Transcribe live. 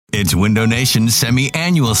It's Window Nation's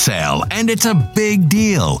semi-annual sale, and it's a big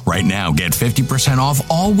deal. Right now, get 50% off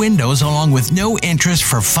all windows along with no interest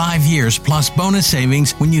for 5 years plus bonus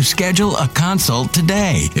savings when you schedule a consult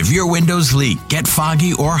today. If your windows leak, get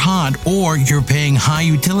foggy or hot, or you're paying high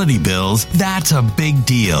utility bills, that's a big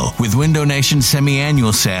deal. With Window Nation's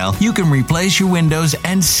semi-annual sale, you can replace your windows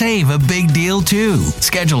and save a big deal too.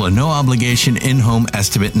 Schedule a no-obligation in-home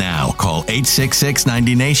estimate now. Call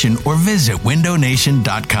 866-90NATION or visit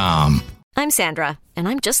windownation.com. I'm Sandra, and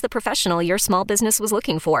I'm just the professional your small business was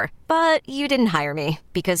looking for. But you didn't hire me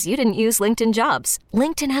because you didn't use LinkedIn Jobs.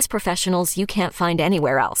 LinkedIn has professionals you can't find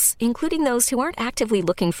anywhere else, including those who aren't actively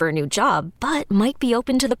looking for a new job, but might be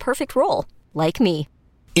open to the perfect role, like me.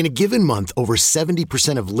 In a given month, over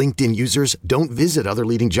 70% of LinkedIn users don't visit other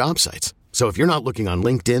leading job sites. So if you're not looking on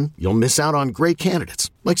LinkedIn, you'll miss out on great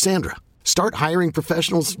candidates like Sandra. Start hiring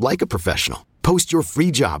professionals like a professional. Post your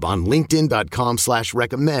free job on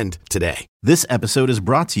linkedin.com/recommend today. This episode is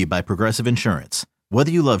brought to you by Progressive Insurance.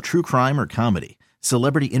 Whether you love true crime or comedy,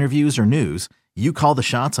 celebrity interviews or news, you call the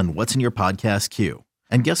shots on what's in your podcast queue.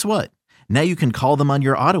 And guess what? Now you can call them on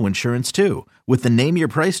your auto insurance too with the Name Your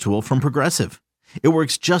Price tool from Progressive. It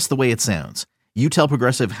works just the way it sounds. You tell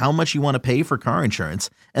Progressive how much you want to pay for car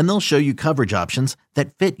insurance, and they'll show you coverage options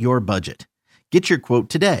that fit your budget. Get your quote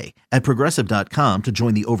today at Progressive.com to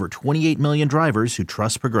join the over 28 million drivers who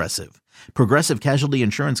trust Progressive. Progressive Casualty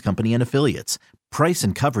Insurance Company and Affiliates. Price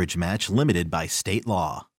and coverage match limited by state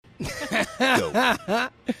law.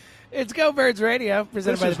 It's Go Birds Radio,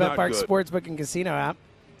 presented by the Bet Park good. Sportsbook and Casino app.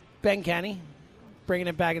 Ben Kenny, bringing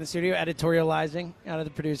it back in the studio, editorializing out of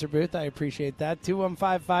the producer booth. I appreciate that.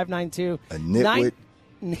 215-592. A nitwit.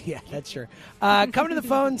 Yeah, that's sure. Coming to the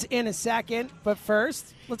phones in a second, but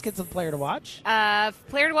first, let's get some Player to Watch.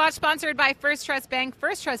 Player to Watch, sponsored by First Trust Bank.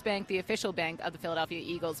 First Trust Bank, the official bank of the Philadelphia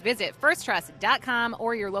Eagles. Visit firsttrust.com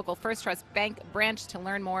or your local First Trust Bank branch to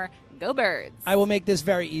learn more. Go Birds. I will make this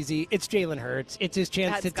very easy. It's Jalen Hurts. It's his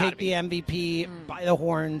chance That's to take gotta the MVP by the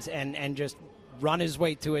horns and just run his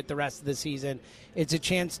way to it the rest of the season. It's a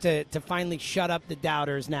chance to finally shut up the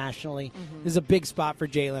doubters nationally. This is a big spot for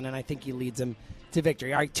Jalen, and I think he leads him to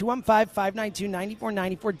victory. All right,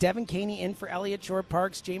 215-592-9494. Devin Caney in for Elliot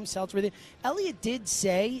Short-Parks. James Seltz with it. Elliot did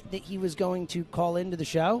say that he was going to call into the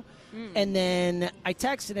show, and then I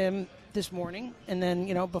texted him this morning, and then,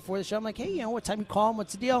 before the show, I'm like, hey, what time you call him?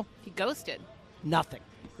 What's the deal? He ghosted. Nothing.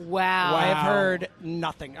 Wow. I have heard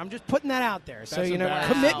nothing. I'm just putting that out there. So, Wow.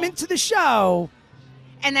 commitment to the show.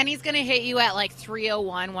 And then he's going to hit you at like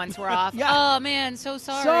 3:01 once we're off. Yeah. Oh, man, so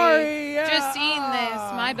sorry. Sorry. Just seen this.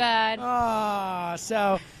 My bad.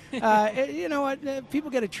 So, you know what?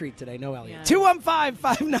 People get a treat today. No Elliot. Yeah.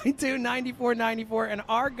 215-592-9494. And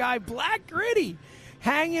our guy, Black Gritty,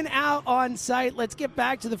 hanging out on site. Let's get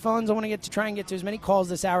back to the phones. I want to try and get to as many calls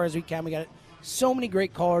this hour as we can. We got so many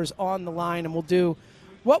great callers on the line, and we'll do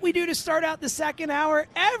what we do to start out the second hour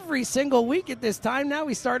every single week at this time. Now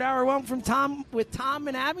we start hour one with Tom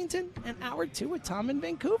in Abington, and hour two with Tom in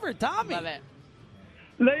Vancouver. Tommy. Love it.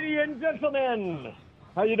 Ladies and gentlemen,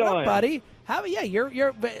 how you doing? What up, buddy?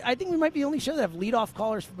 You're. I think we might be the only show that have leadoff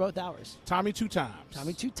callers for both hours. Tommy two times.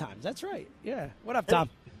 Tommy two times. That's right. Yeah. What up, Tom?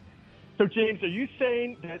 So, James, are you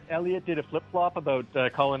saying that Elliot did a flip-flop about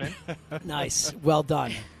calling in? Nice. Well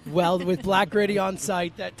done. Well, with Black Gritty on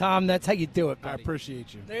site, Tom, that's how you do it, buddy. I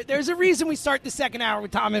appreciate you. There's a reason we start the second hour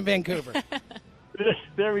with Tom in Vancouver.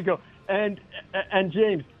 There we go. And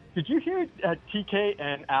James, did you hear TK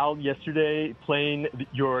and Al yesterday playing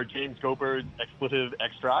your James Gobert's expletive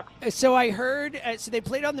extracts? So I heard, so they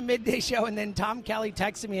played on the midday show, and then Tom Kelly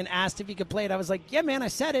texted me and asked if he could play it. I was like, yeah, man, I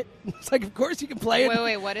said it. It's like, of course you can play it.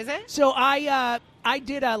 Wait, what is it? So I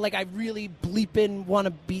did I really bleeping want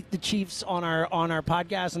to beat the Chiefs on our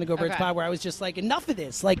podcast on the Go Birds pod, where I was just like, enough of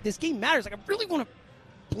this. Like, this game matters. Like, I really want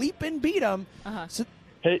to bleep and beat them. So,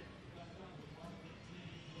 Hey.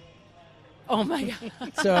 Oh, my God.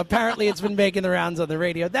 So apparently it's been making the rounds on the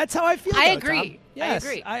radio. That's how I feel. I though, agree. Tom. Yes, I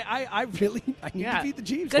agree. I really need to beat the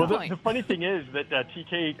Chiefs. Good Well, point. the funny thing is that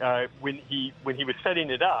TK, when he was setting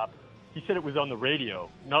it up, he said it was on the radio,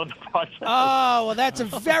 not on the podcast. Oh, well, that's a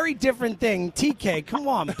very different thing. TK, come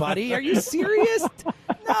on, buddy. Are you serious?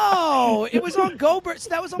 No, it was on Go Birds.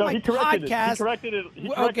 That was on my he corrected podcast. He corrected it.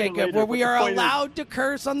 Okay, it good. later, Well, but we the are point is- allowed to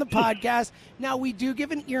curse on the podcast. Now, we do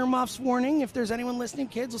give an earmuffs warning. If there's anyone listening,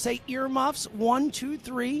 kids, we'll say earmuffs, 1, 2,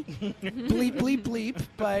 3, bleep, bleep, bleep.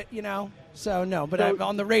 But, so no. But So-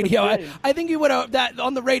 on the radio, I think you would have that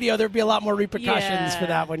on the radio. There'd be a lot more repercussions for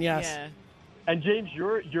that one. Yes. Yeah. And James,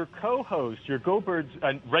 your co-host, your Go Birds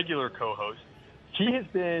regular co-host, he's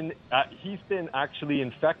been actually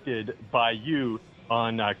infected by you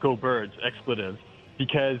on Go Birds expletives.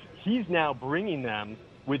 because he's now bringing them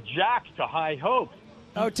with Jack to high hopes.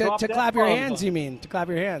 To clap your hands, you mean? To clap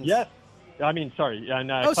your hands? Yes. I mean, sorry. And,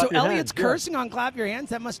 so Elliot's cursing on clap your hands?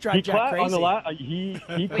 That must drive Jack crazy. He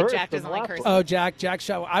Wait, cursed. Jack doesn't like cursing. Oh, Jack,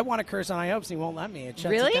 I want to curse on high hopes, and he won't let me. It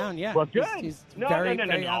shuts it down. Yeah. Well, good. He's No. very I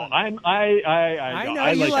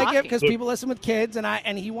know you like it because Look, people listen with kids,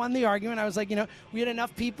 and he won the argument. I was like, we had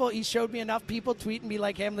enough people. He showed me enough people tweet and be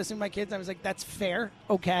like, hey, I'm listening to my kids. I was like, that's fair.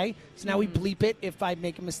 Okay. So now we bleep it. If I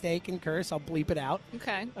make a mistake and curse, I'll bleep it out.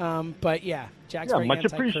 Okay. But yeah, Jack's very much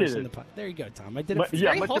appreciated. In the punt. There you go, Tom. I did it. Yeah,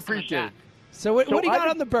 very much wholesome, appreciated. Jack. So what do you got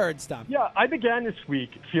on the bird stuff? Yeah, I began this week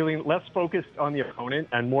feeling less focused on the opponent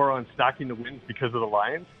and more on stacking the wins because of the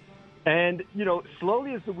Lions. And,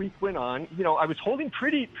 slowly as the week went on, I was holding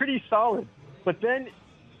pretty solid. But then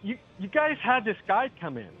you guys had this guy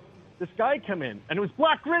come in. And it was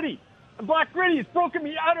Black Gritty. And Black Gritty has broken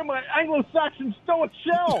me out of my Anglo-Saxon stoic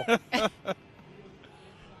shell.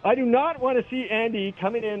 I do not want to see Andy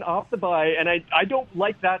coming in off the bye, and I don't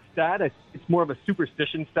like that stat. It's more of a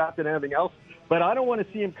superstition stat than anything else, but I don't want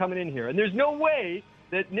to see him coming in here. And there's no way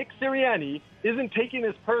that Nick Sirianni isn't taking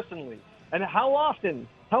this personally. And how often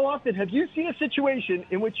have you seen a situation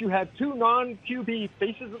in which you have two non-QB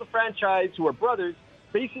faces of the franchise who are brothers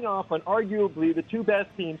facing off on arguably the two best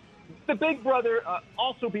teams, the big brother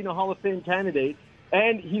also being a Hall of Fame candidate,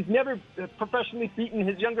 and he's never professionally beaten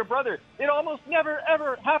his younger brother. It almost never,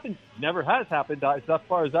 ever happens. Never has happened, as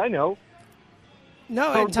far as I know.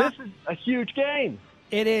 No, so and Tom, this is a huge game.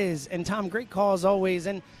 It is. And, Tom, great call as always.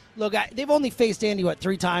 And, look, they've only faced Andy,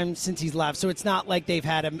 3 times since he's left, so it's not like they've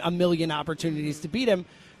had a million opportunities to beat him.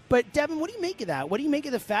 But, Devin, what do you make of that? What do you make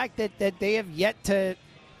of the fact that they have yet to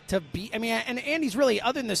beat? I mean, and Andy's really,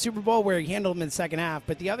 other than the Super Bowl where he handled them in the second half,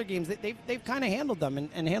 but the other games, they've kind of handled them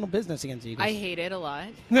and handled business against the Eagles. I hate it a lot.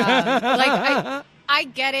 I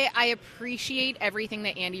get it. I appreciate everything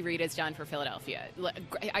that Andy Reid has done for Philadelphia.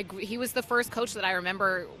 He was the first coach that I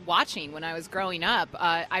remember watching when I was growing up.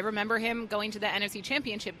 I remember him going to the NFC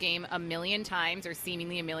Championship game a million times, or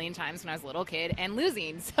seemingly a million times when I was a little kid, and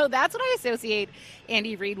losing. So that's what I associate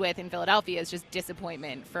Andy Reid with in Philadelphia, is just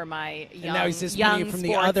disappointment for my young, and now he's just young from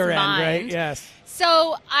the other mind. end, right? Yes.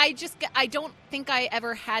 So I don't think I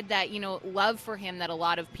ever had that, love for him that a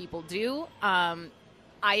lot of people do.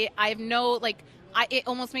 I have no, it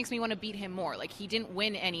almost makes me want to beat him more. He didn't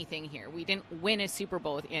win anything here. We didn't win a Super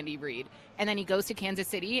Bowl with Andy Reid. And then he goes to Kansas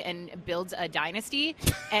City and builds a dynasty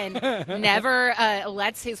and never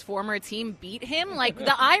lets his former team beat him.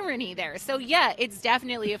 The irony there. So, yeah, it's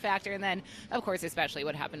definitely a factor. And then, of course, especially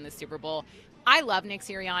what happened in the Super Bowl. I love Nick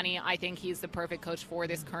Sirianni. I think he's the perfect coach for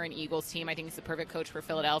this current Eagles team. I think he's the perfect coach for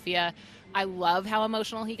Philadelphia. I love how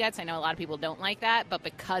emotional he gets. I know a lot of people don't like that, but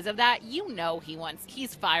because of that,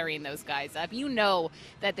 he's firing those guys up. You know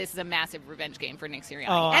that this is a massive revenge game for Nick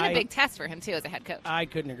Sirianni, and a big test for him, too, as a head coach. I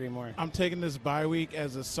couldn't agree more. I'm taking this bye week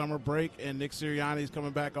as a summer break, and Nick Sirianni's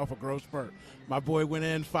coming back off a growth spurt. My boy went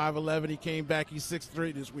in 5'11". He came back. He's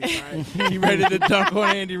 6'3" this week. Right? He ready to dunk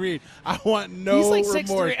on Andy Reid. I want no remorse. He's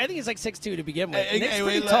 6'3". I think he's 6'2" to begin with. Nick's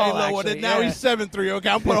pretty tall, actually. Now he's 7'3". Okay,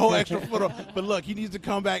 I'm putting a whole extra foot on. But look, he needs to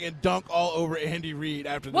come back and dunk all over Andy Reid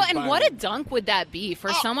after this. Well, and what a dunk would that be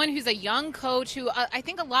for someone who's a young coach who I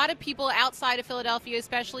think a lot of people outside of Philadelphia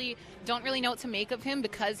especially don't really know what to make of him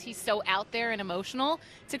because he's so out there and emotional,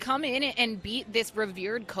 to come in and beat this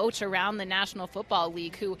revered coach around the National Football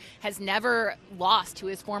League who has never lost to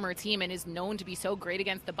his former team and is known to be so great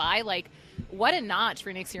against the bye. What a notch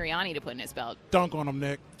for Nick Sirianni to put in his belt. Dunk on him,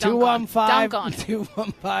 Nick.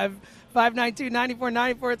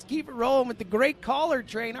 215-215-592-9494. Let's keep it rolling with the great caller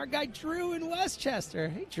train. Our guy Drew in Westchester.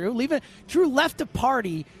 Hey, Drew. Drew left a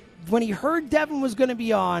party when he heard Devin was going to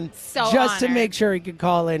be on, to make sure he could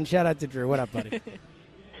call in. Shout out to Drew. What up, buddy?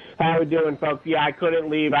 How we doing, folks? Yeah, I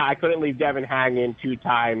couldn't leave Devin hanging 2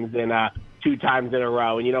 times in a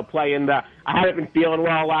row. And playing I hadn't been feeling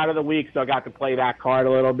well a lot of the week, so I got to play that card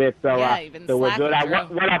a little bit. So so we're good.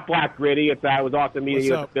 What up, Black Gritty? It was awesome meeting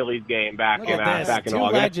you at the Phillies game back in August. 2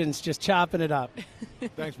 legends just chopping it up.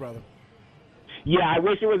 Thanks, brother. Yeah, I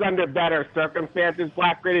wish it was under better circumstances,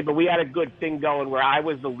 Black Gritty, but we had a good thing going where I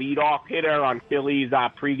was the leadoff hitter on Phillies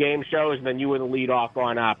pregame shows, and then you were the leadoff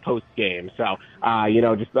on postgame. So,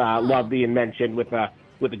 love being mentioned with a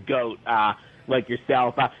GOAT like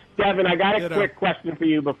yourself. Devin, I got a quick question for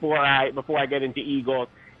you before I get into Eagles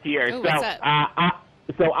here. Ooh, what's up?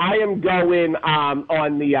 So I am going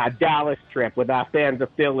on the Dallas trip with fans of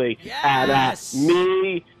Philly. Yes! And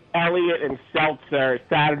me, Elliot, and Seltzer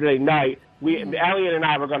Saturday night. Elliot and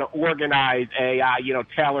I were going to organize a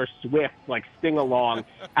Taylor Swift like sing along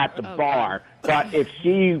at the bar. But if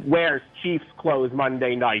she wears Chiefs clothes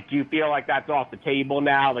Monday night, do you feel like that's off the table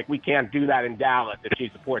now? Like we can't do that in Dallas if she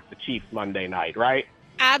supports the Chiefs Monday night, right?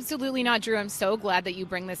 Absolutely not, Drew. I'm so glad that you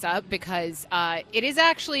bring this up because it is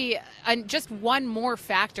actually just one more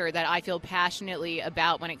factor that I feel passionately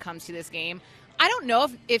about when it comes to this game. I don't know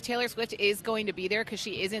if Taylor Swift is going to be there because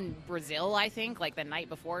she is in Brazil, I think, like the night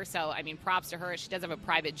before. So, I mean, props to her. She does have a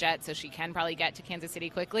private jet, so she can probably get to Kansas City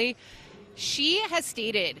quickly. She has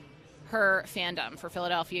stated her fandom for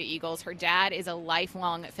Philadelphia Eagles. Her dad is a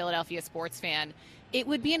lifelong Philadelphia sports fan. It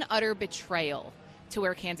would be an utter betrayal to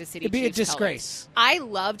wear Kansas City Chiefs. It'd be a disgrace. I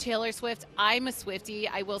love Taylor Swift. I'm a Swiftie.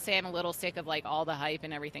 I will say I'm a little sick of like all the hype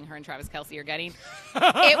and everything her and Travis Kelce are getting.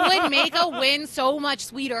 It would make a win so much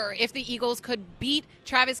sweeter if the Eagles could beat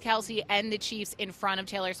Travis Kelce and the Chiefs in front of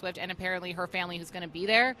Taylor Swift and apparently her family who's going to be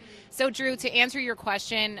there. So, Drew, to answer your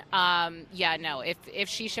question, if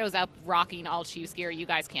she shows up rocking all Chiefs gear, you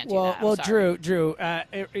guys can't do that. Well, Drew,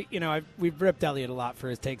 we've ripped Elliot a lot for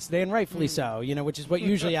his takes today, and rightfully so, which is what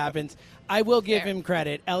usually happens. I will give him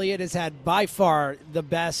credit. Elliot has had by far the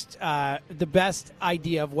best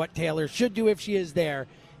idea of what Taylor should do if she is there,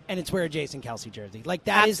 and it's wear a Jason Kelce jersey. Like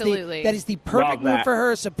that is the perfect move for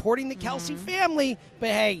her, supporting the Kelce family. But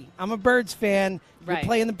hey, I'm a Birds fan. You're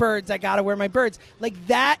playing the Birds. I gotta wear my Birds. Like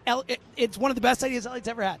that. It's one of the best ideas Elliot's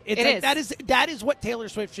ever had. That is what Taylor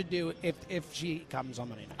Swift should do if she comes on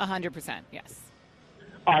Monday night. 100%. Yes.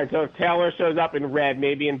 All right, so if Taylor shows up in red,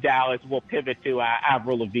 maybe in Dallas, we'll pivot to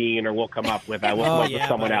Avril Lavigne, or we'll come up with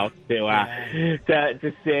someone else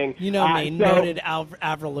to sing. Noted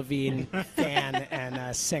Avril Lavigne fan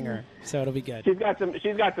and singer, so it'll be good. She's got some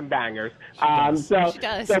bangers. She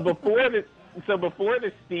does. So before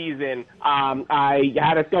the season, I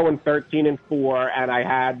had us going 13-4, and I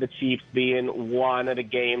had the Chiefs being one of the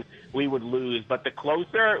games we would lose. But the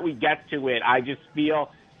closer we get to it, I just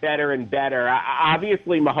feel better and better.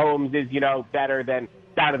 Obviously, Mahomes is, better than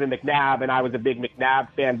Donovan McNabb, and I was a big McNabb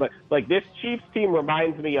fan. But, this Chiefs team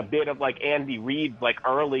reminds me a bit of, Andy Reid's,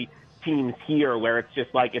 early teams here, where it's just,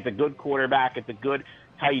 it's a good quarterback, it's a good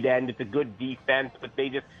tight end, it's a good defense, but they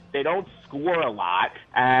don't score a lot.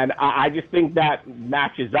 And I just think that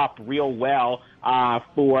matches up real well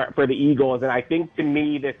for the Eagles. And I think to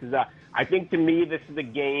me this is a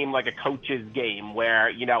game like a coach's game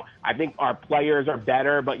where, I think our players are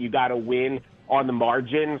better, but you got to win on the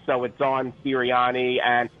margin. So it's on Sirianni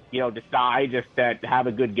and, Desai just to have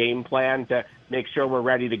a good game plan to make sure we're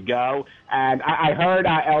ready to go. And I heard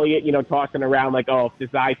Elliot, tossing around if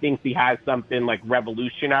Desai thinks he has something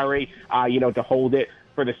revolutionary, to hold it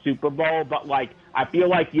for the Super Bowl. But I feel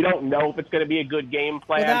like you don't know if it's going to be a good game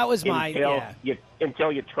plan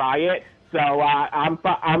until you try it. So I'm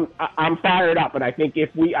fired up, and I think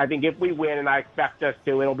if we win, and I expect us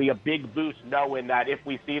to, it'll be a big boost knowing that if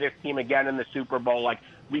we see this team again in the Super Bowl,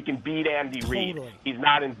 we can beat Andy Reid. He's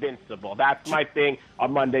not invincible. That's my thing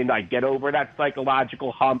on Monday night. Get over that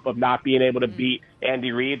psychological hump of not being able to beat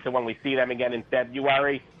Andy Reid. So when we see them again in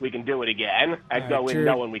February, we can do it again. And go in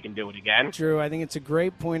knowing we can do it again. Drew, I think it's a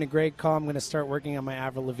great point, a great call. I'm going to start working on my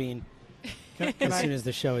Avril Lavigne as soon as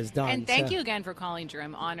the show is done. And thank you again for calling, Drew.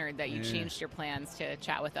 I'm honored that you changed your plans to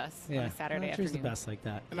chat with us on a Saturday afternoon. Drew's the best like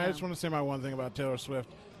that. And I just want to say my one thing about Taylor Swift.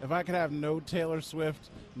 If I could have no Taylor Swift,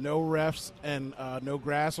 no refs, and no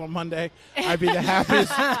grass on Monday, I'd be the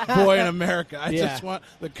happiest boy in America. I just want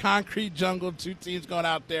the concrete jungle, two teams going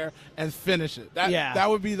out there and finish it. That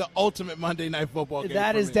would be the ultimate Monday Night Football game.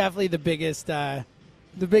 That is definitely the biggest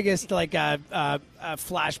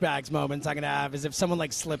flashbacks moments I'm going to have is if someone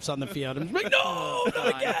slips on the field. I'm like, no,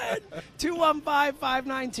 not again.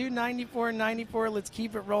 215-592-9494. Let's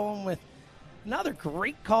keep it rolling with another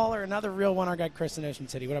great caller, another real one, our guy Chris in Ocean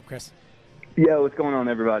City. What up, Chris? Yo, what's going on,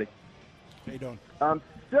 everybody? How you doing?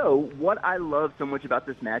 So what I love so much about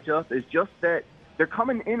this matchup is just that they're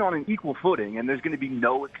coming in on an equal footing, and there's going to be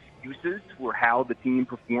no excuses for how the team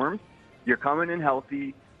performs. You're coming in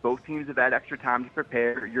healthy. Both teams have had extra time to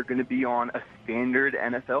prepare. You're going to be on a standard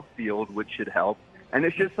NFL field, which should help. And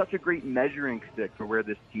it's just such a great measuring stick for where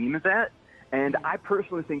this team is at. And I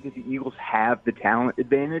personally think that the Eagles have the talent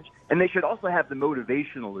advantage, and they should also have the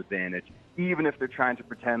motivational advantage, even if they're trying to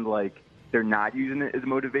pretend like they're not using it as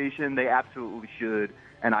motivation. They absolutely should,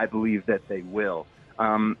 and I believe that they will.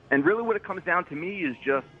 And really what it comes down to me is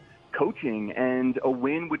just coaching, and a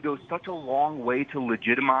win would go such a long way to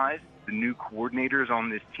legitimize the new coordinators on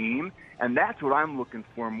this team, and that's what I'm looking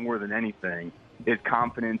for more than anything, is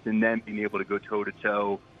confidence in them being able to go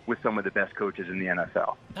toe-to-toe with some of the best coaches in the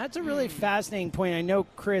NFL. That's a really fascinating point. I know,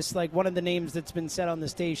 Chris, one of the names that's been said on the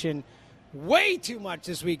station way too much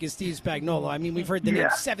this week is Steve Spagnuolo. I mean, we've heard the name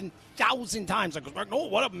 7,000 times. Like, Spagnuolo,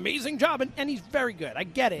 what an amazing job. And he's very good. I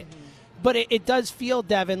get it. But it does feel,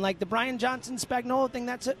 Devin, like the Brian Johnson Spagnuolo thing,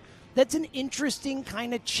 that's an interesting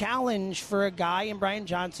kind of challenge for a guy in Brian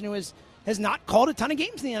Johnson who has not called a ton of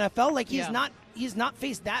games in the NFL. Like, he's not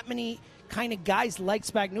faced that many kind of guys like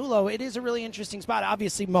Spagnuolo. It is a really interesting spot.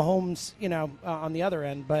 Obviously, Mahomes, on the other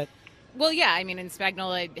end, but... Well, yeah, I mean, and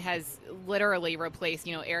Spagnuolo has literally replaced,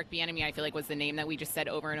 Eric Bieniemy, I feel like was the name that we just said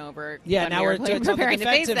over and over. Yeah, now we're talking about the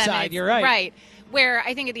defensive side. You're right. Right. Where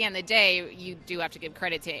I think at the end of the day, you do have to give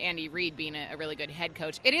credit to Andy Reid being a really good head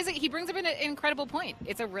coach. He brings up an incredible point.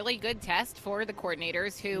 It's a really good test for the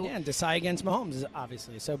coordinators who... Yeah, and decide against Mahomes,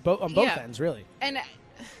 obviously. So on both ends, really. And...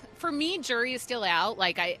 For me, jury is still out.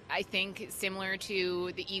 Like, I think similar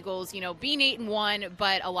to the Eagles, being 8-1,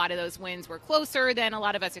 but a lot of those wins were closer than a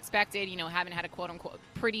lot of us expected. Haven't had a quote-unquote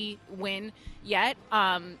pretty win yet.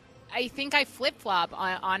 I think I flip-flop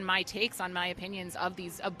on my takes, on my opinions of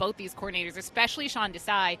both these coordinators, especially Sean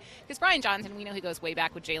Desai. Because Brian Johnson, we know he goes way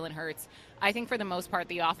back with Jalen Hurts. I think for the most part,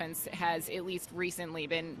 the offense has at least recently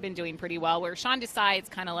been doing pretty well. Where Sean Desai, it's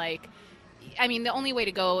kind of like... I mean, the only way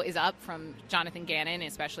to go is up from Jonathan Gannon,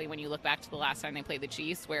 especially when you look back to the last time they played the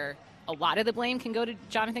Chiefs, where a lot of the blame can go to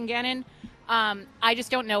Jonathan Gannon. I just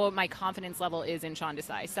don't know what my confidence level is in Sean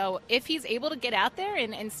Desai. So if he's able to get out there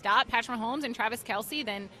and stop Patrick Mahomes and Travis Kelce,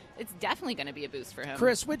 then it's definitely going to be a boost for him.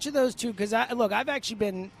 Chris, which of those two? Because, I've actually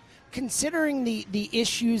been considering the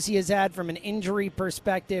issues he has had from an injury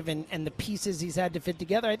perspective and the pieces he's had to fit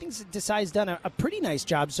together. I think Desai's done a pretty nice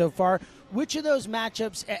job so far. Which of those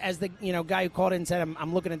matchups, as the guy who called in and said,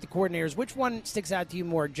 I'm looking at the coordinators, which one sticks out to you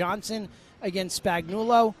more? Johnson against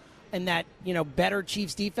Spagnuolo and that better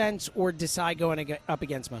Chiefs defense, or Desai going up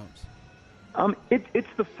against Mahomes? It's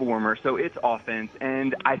the former, so it's offense.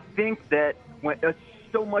 And I think that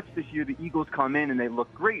so much this year, the Eagles come in and they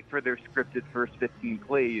look great for their scripted first 15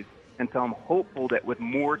 plays. And so I'm hopeful that with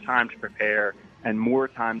more time to prepare and more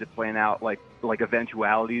time to plan out like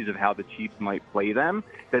eventualities of how the Chiefs might play them,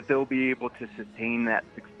 that they'll be able to sustain that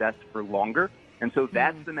success for longer. And so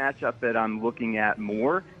that's the matchup that I'm looking at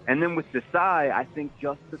more. And then with Desai, I think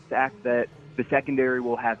just the fact that the secondary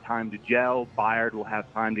will have time to gel, Byard will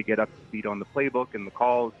have time to get up to speed on the playbook and the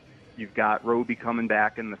calls. You've got Roby coming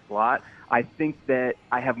back in the slot. I think that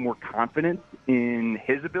I have more confidence in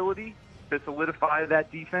his ability to solidify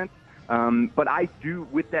that defense. But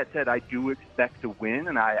with that said, I do expect to win,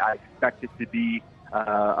 and I expect it to be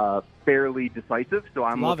fairly decisive. So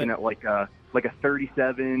I'm looking at like a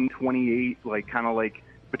 37-28, like kind of like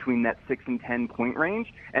between that 6 and 10 point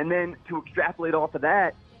range. And then to extrapolate off of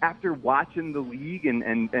that, after watching the league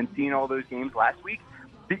and seeing all those games last week,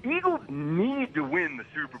 the Eagles need to win the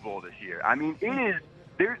Super Bowl this year. I mean, it is.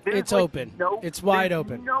 It's open. It's wide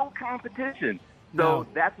open. No competition. So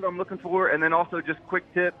that's what I'm looking for. And then also just quick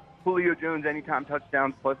tip. Julio Jones anytime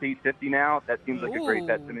touchdowns plus 850 now. That seems like a great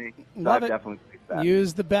bet to me. So Love it. Definitely that.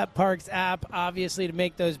 Use the BetParks app, obviously, to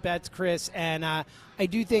make those bets, Chris. And I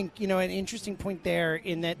do think, an interesting point there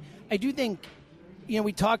in that I do think,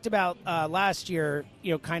 we talked about last year,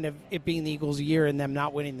 kind of it being the Eagles' year and them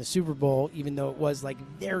not winning the Super Bowl, even though it was like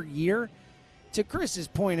their year. To Chris's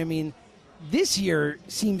point, I mean, this year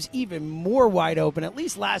seems even more wide open. At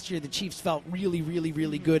least last year, the Chiefs felt really, really,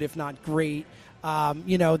 really good, if not great.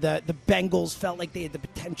 The Bengals felt like they had the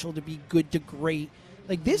potential to be good to great.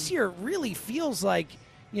 Like this year really feels like,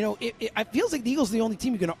 it feels like the Eagles are the only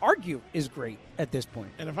team you're going to argue is great at this point.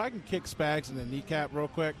 And if I can kick Spags in the kneecap real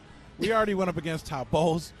quick, we already went up against Todd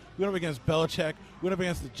Bowles. We went up against Belichick. We went up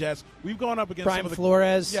against the Jets. We've gone up against Brian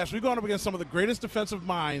Flores. Yes, we've gone up against some of the greatest defensive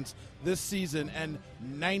minds this season, and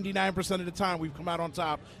 99% of the time we've come out on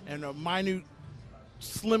top and a minute,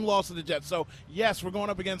 slim loss to the Jets. So, yes, we're going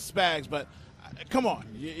up against Spags, but come on.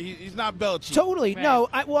 He's not Belichick. Totally. Right. No.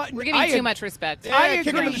 We're giving too much respect. I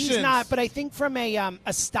agree he's not, but I think from a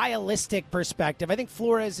stylistic perspective, I think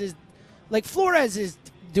Flores is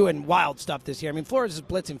doing wild stuff this year. I mean, Flores is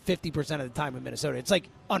blitzing 50% of the time in Minnesota. It's like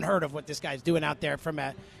unheard of what this guy's doing out there from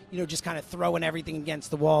a, just kind of throwing everything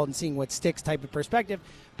against the wall and seeing what sticks type of perspective.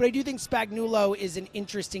 But I do think Spagnuolo is an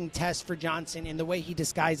interesting test for Johnson in the way he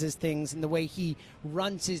disguises things and the way he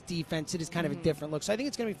runs his defense. It is kind of a different look. So I think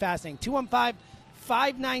it's going to be fascinating.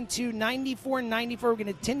 215-592-9494. We're going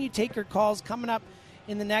to continue to take your calls coming up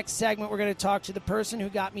In the next segment, we're going to talk to the person who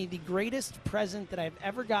got me the greatest present that I've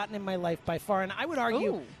ever gotten in my life by far. And I would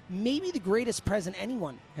argue maybe the greatest present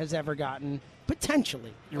anyone has ever gotten,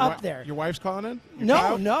 potentially, there. Your wife's calling in?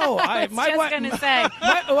 No. My wife and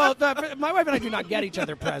I do not get each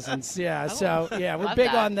other presents. Yeah, we're big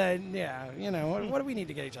on the, what do we need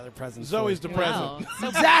to get each other presents Zoe's for? the present. So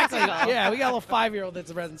exactly. Yeah, we got a little 5-year-old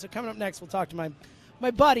that's a present. So coming up next, we'll talk to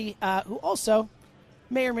my buddy, who also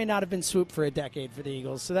may or may not have been swooped for a decade for the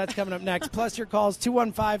Eagles. So that's coming up next. Plus your calls,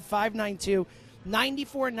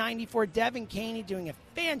 215-592-9494. Devin Caney doing a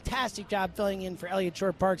fantastic job filling in for Elliott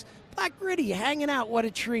Short-Parks. Black Gritty hanging out. What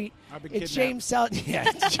a treat. It's James Seltzer.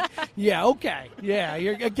 Yeah, okay. Yeah,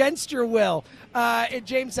 you're against your will. It's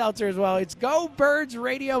James Seltzer as well. It's Go Birds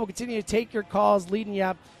Radio. We'll continue to take your calls, leading you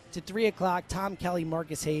up to 3 o'clock. Tom Kelly,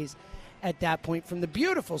 Marcus Hayes. At that point, from the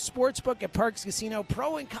beautiful sportsbook at Parx Casino,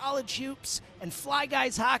 pro and college hoops and Fly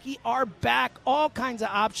Guys hockey are back. All kinds of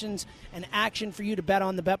options and action for you to bet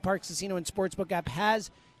on. The BetParx Casino and Sportsbook app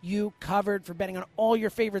has you covered for betting on all your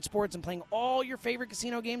favorite sports and playing all your favorite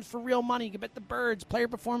casino games for real money. You can bet the birds, player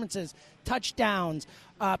performances, touchdowns,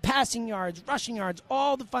 passing yards, rushing yards,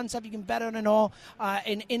 all the fun stuff you can bet on and all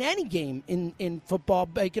in any game in football.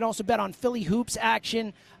 But you can also bet on Philly hoops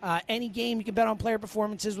action. Any game you can bet on player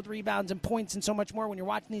performances with rebounds and points and so much more when you're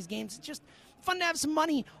watching these games. It's just fun to have some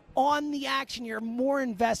money on the action. You're more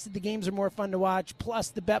invested. The games are more fun to watch. Plus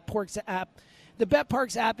the BetParx app. The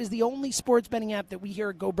BetParx app is the only sports betting app that we here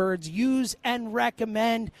at Go Birds use and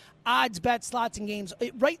recommend. Odds, bets, slots, and games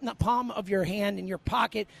right in the palm of your hand, in your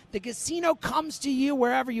pocket. The casino comes to you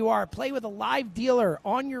wherever you are. Play with a live dealer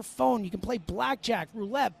on your phone. You can play blackjack,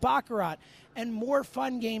 roulette, baccarat, and more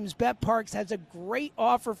fun games. BetParx has a great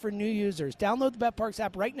offer for new users. Download the BetParx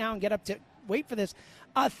app right now and get up to, wait for this,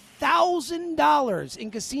 $1,000 in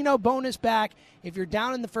casino bonus back if you're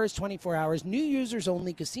down in the first 24 hours. New users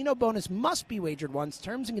only. Casino bonus must be wagered once.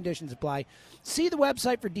 Terms and conditions apply. See the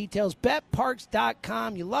website for details.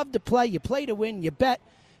 BetParx.com. You love to play. You play to win. You bet.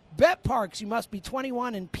 BetParx. You must be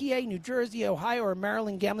 21 in PA, New Jersey, Ohio, or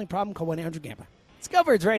Maryland. Gambling problem? Call 1-800-GAMBLER. It's Go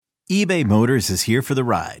Birds, right? eBay Motors is here for the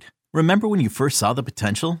ride. Remember when you first saw the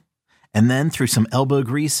potential? And then through some elbow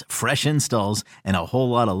grease, fresh installs, and a whole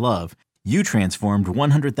lot of love, you transformed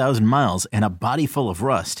 100,000 miles and a body full of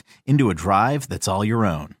rust into a drive that's all your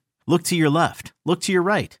own. Look to your left. Look to your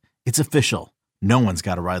right. It's official. No one's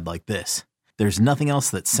got a ride like this. There's nothing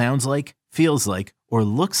else that sounds like, feels like, or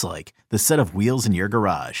looks like the set of wheels in your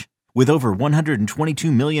garage. With over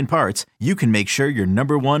 122 million parts, you can make sure your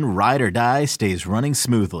number one ride or die stays running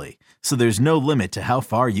smoothly. So there's no limit to how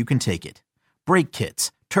far you can take it. Brake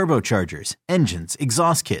kits, turbochargers, engines,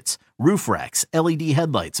 exhaust kits, roof racks, LED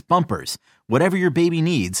headlights, bumpers, whatever your baby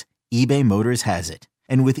needs, eBay Motors has it.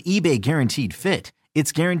 And with eBay Guaranteed Fit,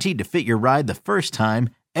 it's guaranteed to fit your ride the first time,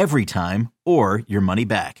 every time, or your money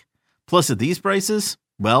back. Plus at these prices,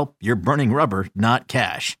 well, you're burning rubber, not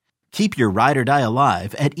cash. Keep your ride or die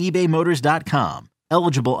alive at ebaymotors.com.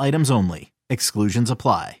 Eligible items only. Exclusions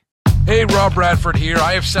apply. Hey, Rob Bradford here.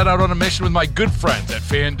 I have set out on a mission with my good friends at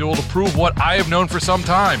FanDuel to prove what I have known for some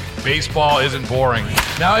time. Baseball isn't boring.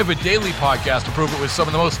 Now I have a daily podcast to prove it with some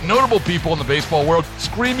of the most notable people in the baseball world,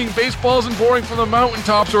 screaming baseball isn't boring from the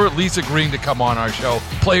mountaintops, or at least agreeing to come on our show.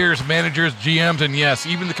 Players, managers, GMs, and yes,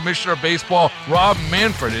 even the commissioner of baseball, Rob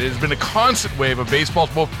Manfred. It has been a constant wave of baseball's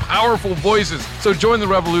most powerful voices. So join the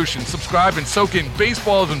revolution. Subscribe and soak in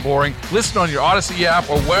Baseball Isn't Boring. Listen on your Odyssey app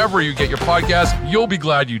or wherever you get your podcasts. You'll be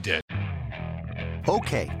glad you did.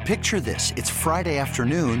 Okay, picture this. It's Friday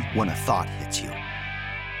afternoon when a thought hits you.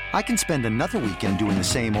 I can spend another weekend doing the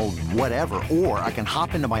same old whatever, or I can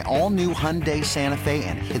hop into my all-new Hyundai Santa Fe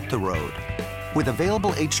and hit the road. With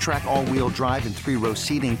available H-Track all-wheel drive and 3-row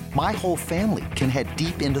seating, my whole family can head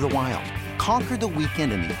deep into the wild. Conquer the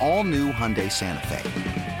weekend in the all-new Hyundai Santa Fe.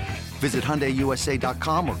 Visit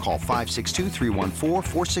HyundaiUSA.com or call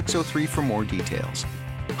 562-314-4603 for more details.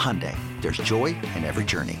 Hyundai, there's joy in every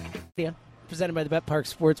journey. Yeah. Presented by the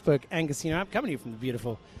BetParx Sportsbook and Casino. I'm coming to you from the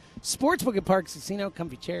beautiful Sportsbook at Parx Casino.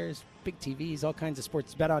 Comfy chairs, big TVs, all kinds of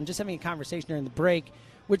sports to bet on. Just having a conversation during the break,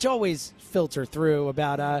 which always filter through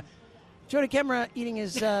about Joe DeCamera eating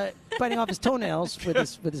his, biting off his toenails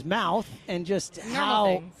with his mouth, and just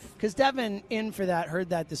how, because Devin in for that heard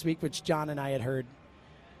that this week, which John and I had heard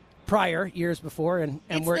prior years before, and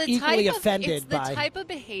we're equally offended by. It's the type of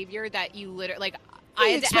behavior that you literally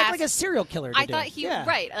I expect like a serial killer to I do. thought he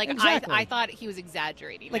right. Like exactly. I thought he was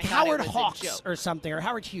exaggerating. Like Howard Hawks or something, or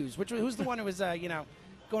Howard Hughes. Who's the one who was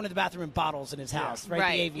going to the bathroom in bottles in his house, right?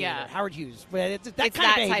 Right, The Aviator, yeah. Howard Hughes. But it's It's that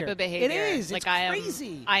type of behavior. It is. Like, It's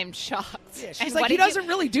crazy. I am shocked. Yeah, she's And like, what he did you- doesn't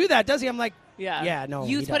really do that, does he? I'm like, Yeah. yeah, no,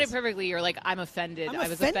 You he put does. it perfectly. You're like, I'm offended. I'm I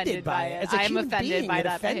was offended by it. As a I am human offended being, by it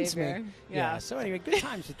that offends behavior. me. Yeah. So anyway, good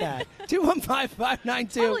times with that.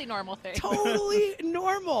 215-592. Totally normal thing. Totally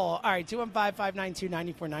normal. All right,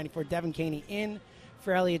 215-592-9494. Devin Caney in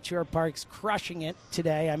for Elliott Shore Parks, crushing it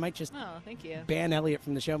today. I might just thank you. ban Elliott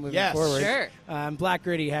from the show moving Yes. forward. Sure. Black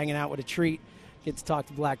Gritty hanging out with a treat. Get to talk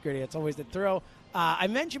to Black Gritty. It's always the thrill. I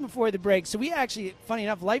mentioned before the break, so we actually, funny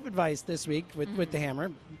enough, life advice this week with the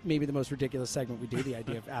Hammer. Maybe the most ridiculous segment we do, the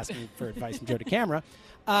idea of asking for advice from Joe to camera.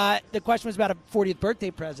 The question was about a 40th birthday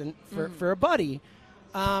present for a buddy.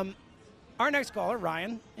 Our next caller,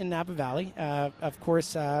 Ryan in Napa Valley, of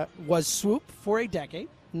course, was Swoop for a decade,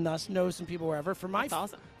 and thus knows some people wherever. For my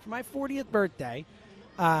 40th birthday,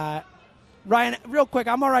 Ryan, real quick,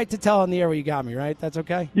 I'm all right to tell on the air where you got me, right? That's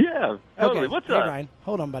okay? Yeah, totally. Okay. What's Hey, up? Ryan,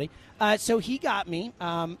 hold on, buddy. So he got me,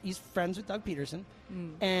 he's friends with Doug Peterson,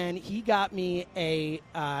 and he got me a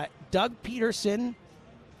Doug Peterson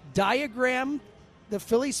diagram, the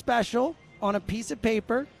Philly special, on a piece of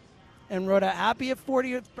paper, and wrote a happy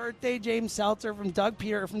 40th birthday, James Seltzer from Doug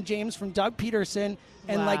Peterson,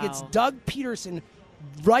 and like it's Wow. Doug Peterson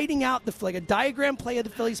writing out like a diagram play of the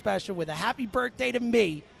Philly special with a happy birthday to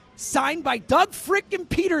me, signed by Doug frickin'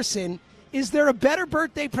 Peterson. Is there a better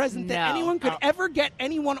birthday present that No. anyone could ever get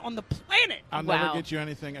anyone on the planet? I'll never get you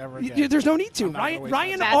anything ever again. There's no need to. I'm not gonna waste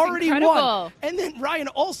Ryan my time. That's already incredible. won. And then Ryan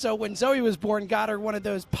also, when Zoe was born, got her one of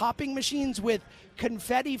those popping machines with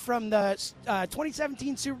confetti from the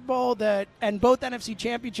 2017 Super Bowl and both NFC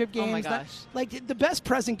Championship games. Oh, my That- gosh. like the best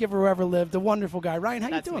present giver who ever lived, the wonderful guy. Ryan, how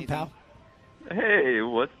That's you doing, amazing. pal? Hey,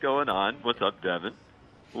 what's going on? What's up, Devin?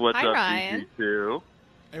 What's Hi, up, Ryan. BG2?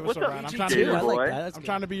 Hey, what's up, Ryan? I'm BG2, trying to be I your, like boy. that. That's I'm good.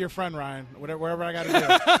 trying to be your friend, Ryan. Whatever I got to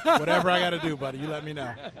do. Whatever I got to do, buddy. You let me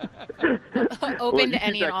know. Open you to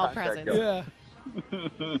any keep and all that contact presents. going.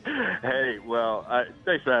 Yeah. Hey, well,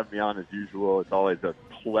 thanks for having me on as usual. It's always a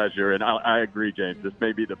pleasure, and I agree, James. This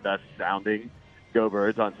may be the best sounding Go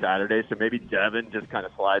Birds on Saturday, so maybe Devin just kind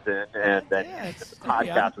of slides in, and then Yeah, it's-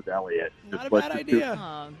 podcast with Elliott. Not a Let's bad just do- idea.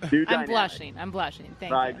 do I'm dynamic. blushing. I'm blushing.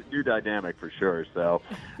 Thank Right, you. new dynamic for sure. So,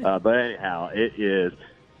 but anyhow, it is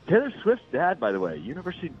Taylor Swift's dad, by the way,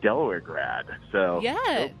 University of Delaware grad. So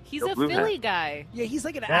Yeah, he's a Blue Philly Hat. guy. Yeah, he's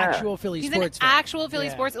like an Yeah. actual Philly He's sports an fan. actual Philly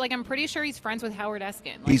Yeah. sports. Like, I'm pretty sure he's friends with Howard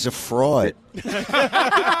Eskin. Like, He's a fraud.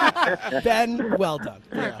 Ben, well done.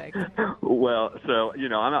 perfect. Well, so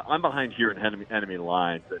I'm behind here in enemy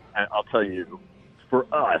lines, and I'll tell you, for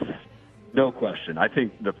us, no question. I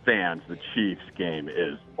think the fans, the Chiefs game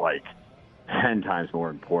is like 10 times more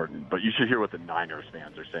important. But you should hear what the Niners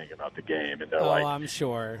fans are saying about the game, and they're Oh, like, I'm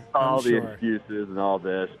sure. all I'm the sure. excuses and all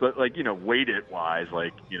this. But, like, weighted wise,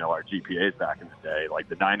 like, our GPAs back in the day, like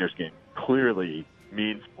the Niners game clearly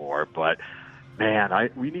means more. But, man,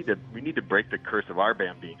 we need to break the curse of our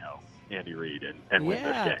Bambino, Andy Reid, and win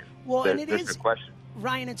Yeah. this game. Well, and it There's is- no question.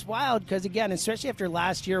 Ryan, it's wild because, again, especially after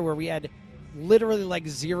last year where we had literally like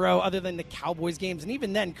zero other than the Cowboys games. And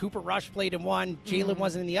even then, Cooper Rush played in one, Jalen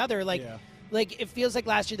wasn't in the other. Like it feels like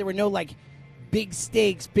last year there were no like big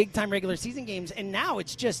stakes, big time regular season games. And now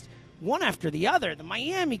it's just one after the other. The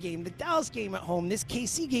Miami game, the Dallas game at home, this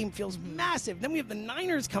KC game feels massive. Then we have the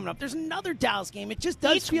Niners coming up. There's another Dallas game. It just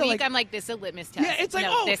does Each feel week, like I'm like, this is a litmus test. Yeah, it's like,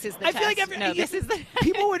 no, oh, this is the I test. feel like no, this is the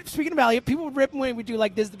people would, speaking of Elliott, people would rip when we do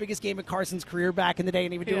like, this is the biggest game of Carson's career back in the day,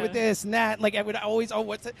 and he would do it with this and that. Like, I would always,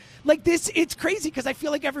 what's it? Like, this, it's crazy because I feel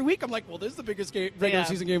like every week I'm like, well, this is the biggest regular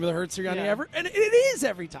season game of the Hurts Sirianni ever. And it is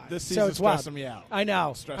every time. This so season's it's wild. stressing me out. I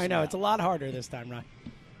know. Stressing I know. me It's a lot harder this time, Ryan.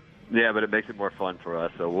 Yeah, but it makes it more fun for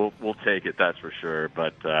us, so we'll take it. That's for sure.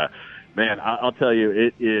 But man, I'll tell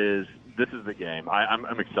you, this is the game. I'm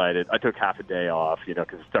excited. I took half a day off,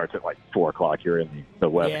 because it starts at like 4:00 here in the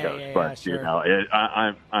West Coast. But sure.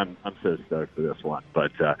 I'm so stoked for this one.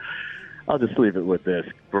 But I'll just leave it with this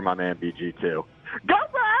for my man BG2. Go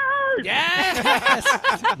Birds!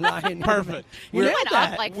 Yes! Ryan, Perfect. You nailed went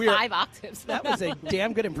that. up like We are- 5 octaves. That was a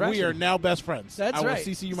damn good impression. We are now best friends. That's I will right.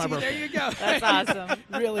 CC you my See, birthday. there you go. That's awesome.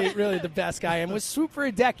 really, really the best guy. And was Swoop for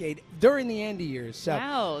a decade during the Andy years. So,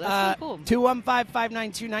 Wow, that's so cool.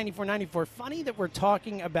 215-592-9494. Funny that we're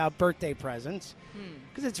talking about birthday presents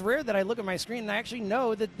because it's rare that I look at my screen and I actually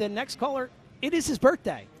know that the next caller, it is his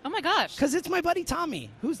birthday. Oh, my gosh. Because it's my buddy Tommy,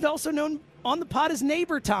 who's also known on the pod as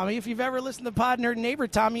Neighbor Tommy. If you've ever listened to the pod, nerd Neighbor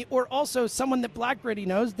Tommy, or also someone that Black Gritty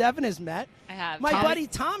knows, Devin has met. I have. My Tommy- buddy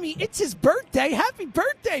Tommy, it's his birthday. Happy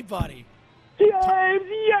birthday, buddy. James,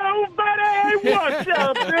 yo, buddy! What's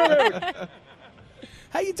up, dude?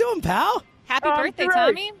 How you doing, pal? Happy birthday, great.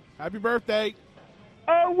 Tommy. Happy birthday.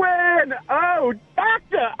 Owen! Oh,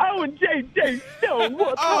 Dr. Owen J.J. Stone.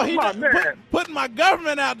 What's up, my man? Putting my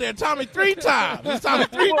government out there. Tommy 3 times. It's Tommy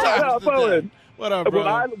 3 What times up, today. Owen? What up,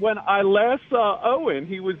 bro? When I last saw Owen,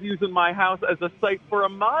 he was using my house as a site for a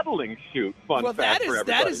modeling shoot. Fun Well, fact for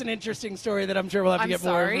everybody. that is an interesting story that I'm sure we'll have to get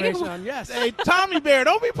more information on. Yes. Hey, Tommy Bear,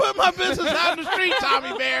 don't be putting my business out in the street,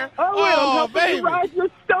 Tommy Bear. I'm helping baby. you rise your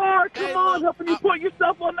star. Come on, helping you put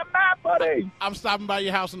yourself on the map, buddy. I'm stopping by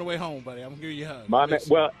your house on the way home, buddy. I'm going to give you a hug. My man,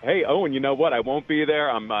 well, hey, Owen, you know what? I won't be there.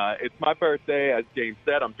 It's my birthday, as James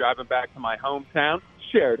said. I'm driving back to my hometown,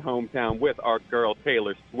 shared hometown with our girl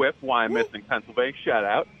Taylor Swift, Wyomissing, Pennsylvania. Shout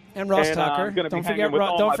out. And Ross I'm Tucker. gonna be Don't hanging forget, with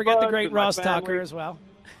all don't my forget the buds great and my Ross family. Tucker as well.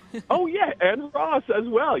 Oh, yeah, and Ross as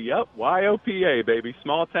well. Yep, YOPA, baby.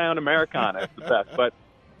 Small town Americana. It's the best. But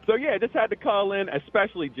so, yeah, I just had to call in,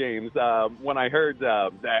 especially, James, when I heard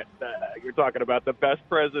that you're talking about the best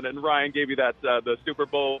president, and Ryan gave you that, the Super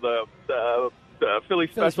Bowl, the Philly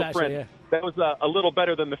special print. Yeah. That was a little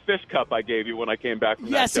better than the fish cup I gave you when I came back from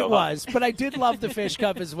Yes, that show. it was. But I did love the fish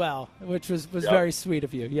cup as well, which was Yep. very sweet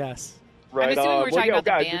of you. Yes. Right I'm assuming on. we're talking about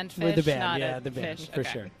guys, the band With the Fish, band, not yeah, a the band, fish. for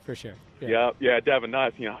Okay. sure. Yeah, Devin,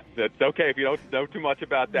 nice. You know, it's okay if you don't know too much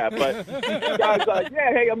about that. But guys,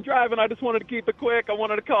 hey, I'm driving. I just wanted to keep it quick. I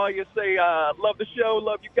wanted to call you, say, love the show,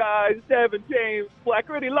 love you guys. Devin, James, Black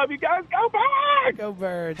Riddy, love you guys. Go Birds! Go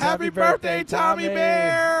Birds. Happy birthday, Tommy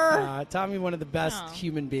Bear! Tommy, one of the best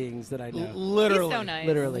human beings that I know. Literally. He's so nice.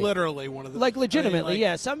 Literally one of the... Like, legitimately, like-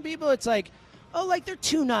 yeah. Some people, it's like, oh, like, they're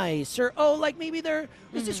too nice. Or, oh, like, maybe they're...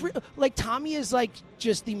 Is this real? Like, Tommy is, like,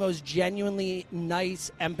 just the most genuinely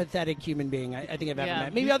nice, empathetic human being I think I've ever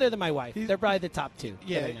met. Maybe other than my wife. They're probably the top two.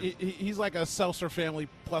 Yeah, he's like a Seltzer family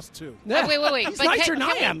 +2. Yeah. Wait. He's But nicer than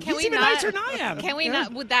I am. Can He's we even not, nicer than I am. Can we Yeah.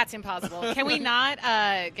 not? Well, that's impossible. Can we not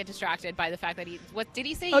get distracted by the fact that he? What did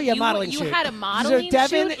he say? Oh, yeah, you, modeling You shoot. had a So modeling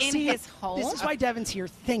Devin, shoot in see, his home. This is why Devin's here.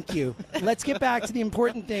 Thank you. Let's get back to the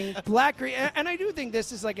important thing. And I do think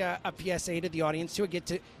this is like a PSA to the audience to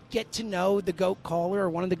get to know the GOAT caller or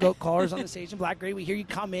one of the GOAT callers on the station. Black Gray, we hear you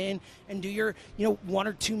come in and do your 1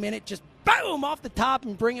 or 2 minute just boom off the top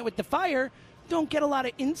and bring it with the fire. Don't get a lot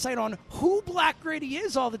of insight on who Black Grady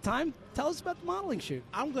is all the time. Tell us about the modeling shoot.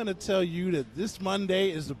 I'm going to tell you that this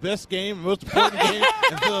Monday is the best game, the most important game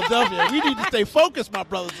in Philadelphia. We need to stay focused, my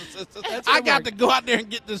brothers and sisters. I got to go out there and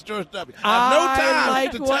get this George W. I have no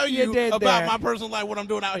time to tell you about my personal life, what I'm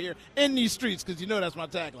doing out here in these streets, because you know that's my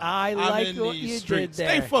tagline. I I'm like in what these you streets. did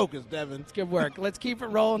there. Stay focused, Devin. It's good work. Let's keep it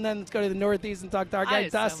rolling then. Let's go to the Northeast and talk to our guy, I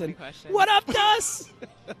have so Dustin. many questions. What up, Dust?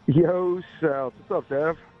 Yo, South. What's up,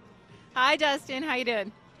 Dev? Hi, Dustin. How you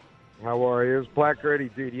doing? How are you? It's Black Ready,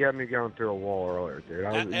 dude. You had me going through a wall earlier,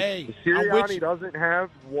 dude. Hey, if I'm with Sirianni you. doesn't have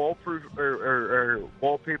wallproof or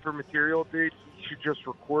wallpaper material, dude, you should just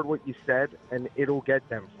record what you said, and it'll get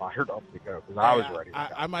them fired up to go, because I was ready to go.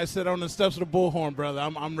 I might sit on the steps of the Bullhorn, brother.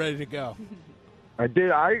 I'm ready to go.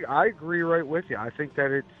 I agree right with you. I think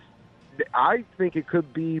it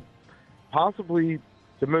could be possibly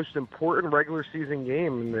the most important regular season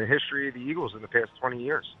game in the history of the Eagles in the past 20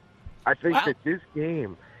 years. I think that this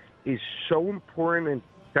game is so important and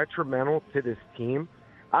detrimental to this team.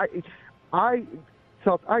 I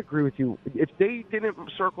agree with you. If they didn't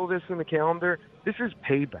circle this in the calendar, this is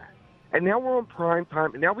payback. And now we're on prime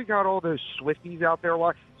time, and now we got all those Swifties out there.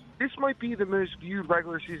 This might be the most viewed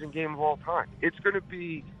regular season game of all time. It's going to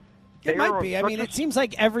be. It might be. I mean, it seems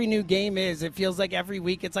like every new game is. It feels like every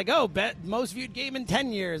week it's like, most viewed game in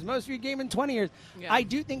 10 years, most viewed game in 20 years. Yeah. I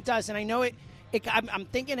do think, Dustin, I know it. I'm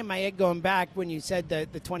thinking in my head going back when you said the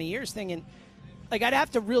 20 years thing, and like I'd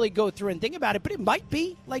have to really go through and think about it, but it might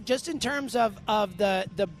be like just in terms of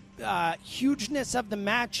the hugeness of the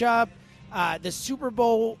matchup, the Super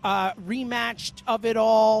Bowl rematch of it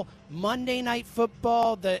all, Monday Night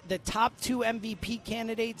Football, the top two MVP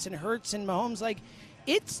candidates in Hurts and Mahomes. Like,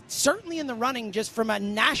 it's certainly in the running just from a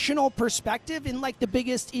national perspective in like the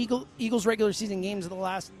biggest Eagles regular season games of the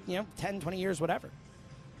last 10, 20 years, whatever.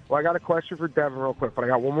 Well, I got a question for Devin real quick, but I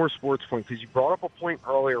got one more sports point because you brought up a point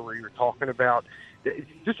earlier where you were talking about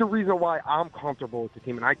just a reason why I'm comfortable with the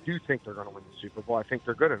team, and I do think they're going to win the Super Bowl. I think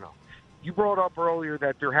they're good enough. You brought up earlier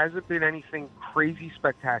that there hasn't been anything crazy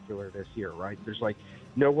spectacular this year, right? There's like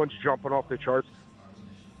no one's jumping off the charts.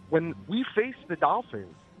 When we faced the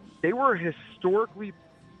Dolphins, they were a historically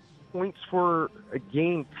points for a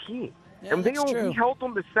game team, and we held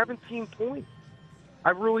them to 17 points. I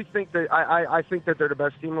really think that I think that they're the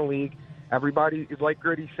best team in the league. Everybody, like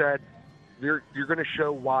Gritty said, you're going to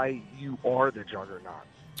show why you are the juggernaut.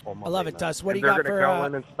 I love it, Dust. What do you got for? They're going to go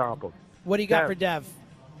in and stop them. What do you got for Dev?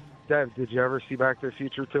 Dev, did you ever see Back to the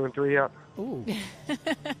Future 2 and 3 yet? Ooh.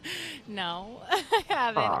 No, I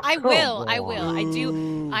haven't. Oh, I come will. on. I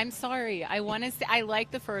do. I'm sorry. I want to. I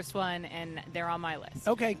like the first one, and they're on my list.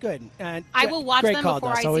 Okay, good. I will watch great them call,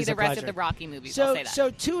 before Dust. I see Always the a rest of pleasure. the Rocky movies. So, I'll say that. so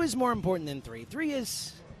 2 is more important than 3. 3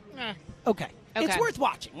 is okay. It's Okay. worth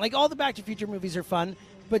watching. Like all the Back to the Future movies are fun,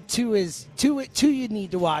 but 2 is two you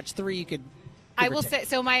need to watch. 3 you could. I will say,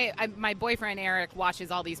 so my boyfriend Eric watches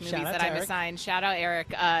all these movies Shout out that to I'm Eric. assigned. Shout out Eric,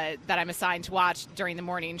 that I'm assigned to watch during the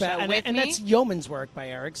morning show and with me. that's yeoman's work by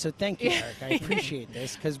Eric. So thank you, Eric. I appreciate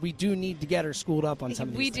this because we do need to get her schooled up on some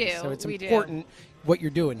of these things. So it's important what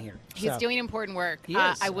you're doing here. He's So. doing important work. He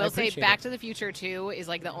is. I will say appreciate Back it. to the Future 2 is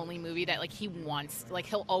like the only movie that like he wants. Like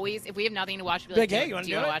he'll always, if we have nothing to watch, he'll be like, Like, hey, do you wanna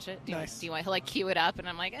you do want to it? watch it? Do Nice. you want? He'll like cue it up, and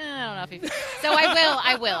I'm like, I don't know if he. So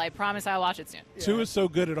I will. I promise I'll watch it soon. 2 is so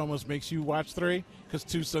good it almost makes you watch 3 because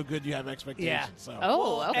 2's so good you have expectations. Yeah. So.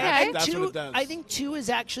 Oh, okay. And That's 2, what it does. I think 2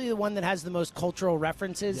 is actually the one that has the most cultural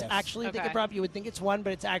references. Yes. Actually, I think Okay. it brought you would think it's 1,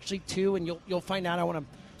 but it's actually 2, and you'll find out. I don't want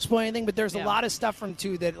to spoil anything, but there's a Yeah. lot of stuff from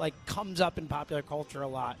 2 that like comes up in popular culture a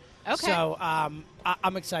lot. Okay. So I'm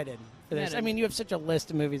excited for this. Noted. I mean, you have such a list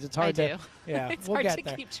of movies. It's hard to. do. Yeah, It's we'll hard get to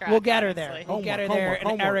there. keep track, We'll get her there. honestly. We'll get her Homework, there. And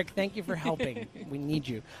homework. Eric, thank you for helping. We need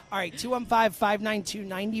you. All right,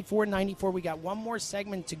 215-592-9494. We got one more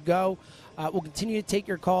segment to go. We'll continue to take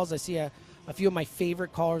your calls. I see a few of my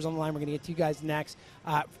favorite callers on the line. We're going to get to you guys next.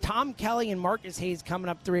 Tom Kelly and Marcus Hayes coming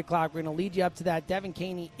up 3 o'clock. We're going to lead you up to that. Devin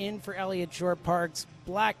Caney in for Elliott Short Parks.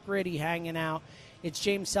 Black Gritty hanging out. It's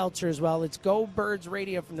James Seltzer as well. It's Go Birds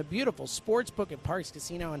Radio from the beautiful Sportsbook at Parks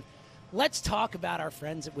Casino. And let's talk about our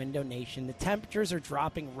friends at Window Nation. The temperatures are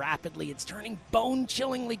dropping rapidly. It's turning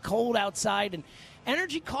bone-chillingly cold outside, and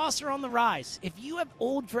energy costs are on the rise. If you have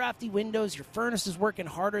old, drafty windows, your furnace is working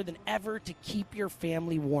harder than ever to keep your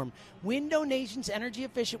family warm. Window Nation's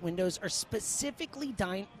energy-efficient windows are specifically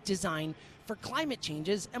designed for climate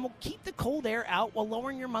changes and will keep the cold air out while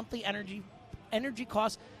lowering your monthly energy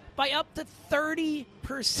costs by up to 30%.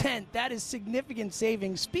 That is significant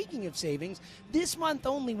savings. Speaking of savings, this month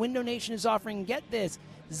only, Window Nation is offering, get this,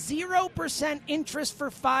 0% interest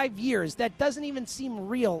for 5 years. That doesn't even seem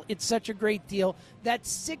real. It's such a great deal.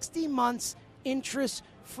 That's 60 months interest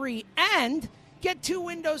free. And get 2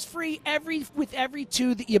 windows free with every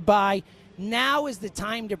 2 that you buy. Now is the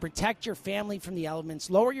time to protect your family from the elements,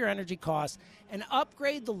 lower your energy costs, and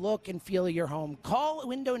upgrade the look and feel of your home. Call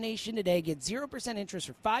Window Nation today. Get 0% interest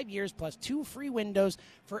for 5 years plus 2 free windows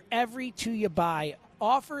for every 2 you buy.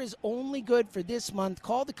 Offer is only good for this month.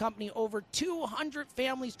 Call the company over 200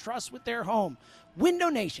 families trust with their home. Window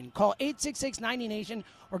Nation. Call 866-90-NATION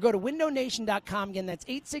or go to windownation.com. Again, that's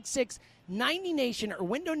 866-90-NATION or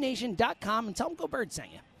windownation.com and tell them Go Bird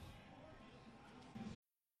sent you.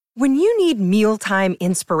 When you need mealtime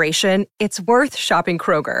inspiration, it's worth shopping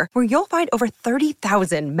Kroger, where you'll find over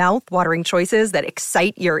 30,000 mouth-watering choices that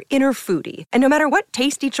excite your inner foodie. And no matter what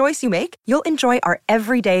tasty choice you make, you'll enjoy our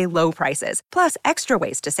everyday low prices, plus extra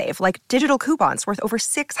ways to save, like digital coupons worth over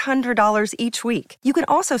 $600 each week. You can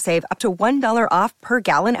also save up to $1 off per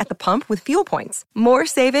gallon at the pump with fuel points. More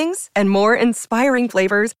savings and more inspiring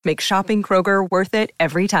flavors make shopping Kroger worth it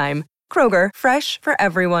every time. Kroger, fresh for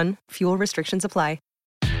everyone. Fuel restrictions apply.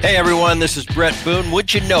 Hey everyone, this is Brett Boone.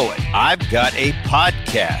 Would you know it? I've got a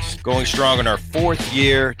podcast going strong in our 4th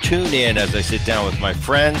year. Tune in as I sit down with my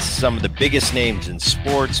friends, some of the biggest names in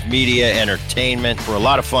sports, media, entertainment, for a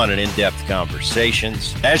lot of fun and in-depth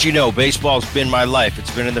conversations. As you know, baseball's been my life. It's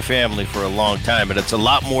been in the family for a long time, but it's a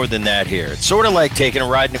lot more than that here. It's sort of like taking a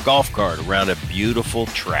ride in a golf cart around a beautiful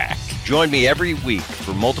track. Join me every week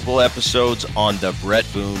for multiple episodes on the Brett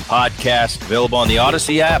Boone Podcast, available on the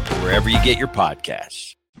Odyssey app or wherever you get your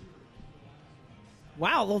podcasts.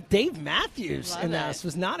 Wow, little Dave Matthews Love in it. this.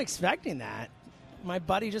 Was not expecting that. My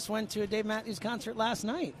buddy just went to a Dave Matthews concert last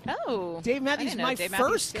night. Oh, Dave Matthews, I didn't know my Dave Matthews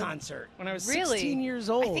first did- concert when I was Really? 16 years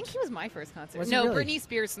old. I think he was my first concert. Was he No, really? Britney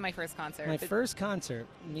Spears was my first concert. My but first concert.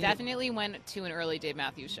 Definitely went to an early Dave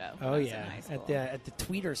Matthews show. when Oh I was in yeah, high school. at the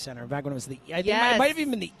Tweeter Center back when it was the. I think Yes. it might have even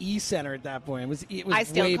been the E Center at that point. It was I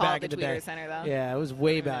still way call back it in the the day. Tweeter Center, though. Yeah, it was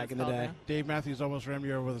way back in the called day. now. Dave Matthews almost ran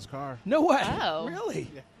me over with his car. No way. Oh. Really?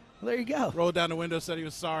 Well, there you go. Rolled down the window, said he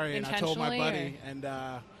was sorry, and I told my Intentionally, buddy, and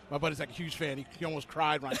my buddy's like a huge fan. He almost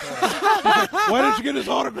cried when I told him. He's like, why didn't you get his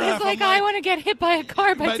autograph? He's like, I'm I want to get hit by a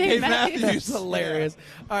car by Dave Matthews. That's hilarious.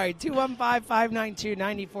 All right,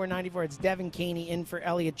 215-592-9494. It's Devin Caney in for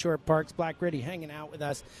Elliott Short Parks. Black Gritty hanging out with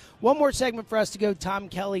us. One more segment for us to go. Tom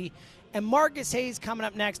Kelly and Marcus Hayes coming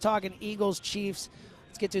up next, talking Eagles, Chiefs.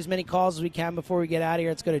 Let's get to as many calls as we can before we get out of here.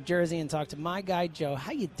 Let's go to Jersey and talk to my guy, Joe.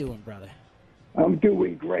 How you doing, brother? I'm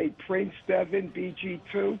doing great. Prince, Devin,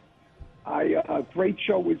 BG2. Great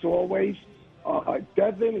show as always.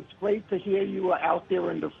 Devin, it's great to hear you out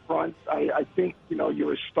there in the front. I think,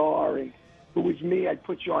 you're a star, and if it was me, I'd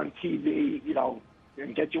put you on TV,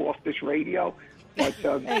 and get you off this radio. But,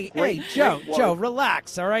 hey, Joe,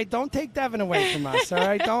 relax, all right? Don't take Devin away from us, all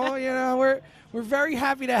right? Don't, we're very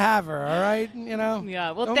happy to have her, all right?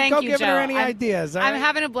 Yeah, well, don't thank go you, giving Joe. her any ideas, all I'm right?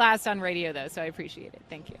 having a blast on radio, though, so I appreciate it.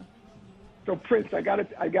 Thank you. So, Prince, I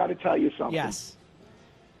gotta tell you something. Yes.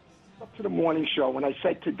 Up to the morning show, and I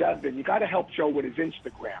said to Devin, you got to help Joe with his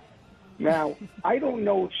Instagram. Now, I don't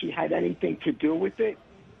know if she had anything to do with it.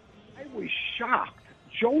 I was shocked.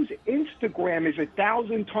 Joe's Instagram is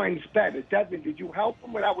 1,000 times better. Devin, did you help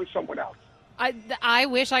him, or that was someone else? I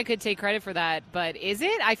wish I could take credit for that, but is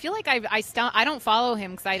it? I feel like I don't follow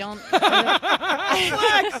him because I don't.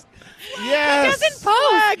 Flex. He doesn't post.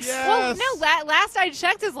 Flex. Well, Yes. no. Last I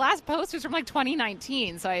checked, his last post was from like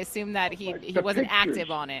 2019, so I assume that he wasn't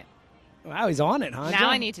active on it. Wow, he's on it, huh? Now Joe?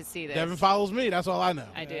 I need to see this. Devin follows me. That's all I know.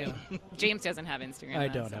 I do. James doesn't have Instagram. I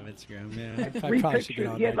though, don't so. have Instagram, yeah. I 3 probably should get pictures.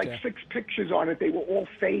 on He had there, like Joe. 6 pictures on it. They were all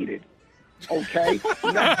faded. Okay?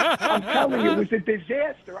 I'm telling you, it was a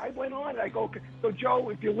disaster. I went on and I go, so Joe,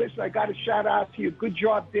 if you listen, I got to shout out to you. Good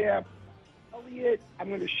job there. Elliot, I'm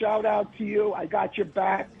going to shout out to you. I got your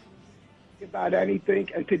back about anything.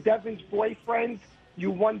 And to Devin's boyfriend,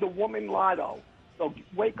 you won the woman lotto. So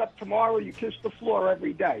wake up tomorrow, you kiss the floor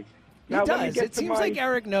every day. He Now, let me does. get It to seems my- like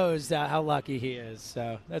Eric knows how lucky he is,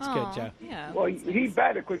 so that's good, Joe. Yeah. Well, he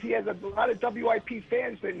better, because he has a lot of WIP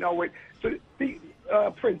fans that know it. So,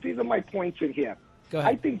 Prince, these are my points in here. Go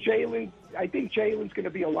ahead. I think Jalen's going to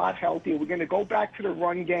be a lot healthier. We're going to go back to the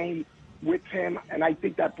run game with him, and I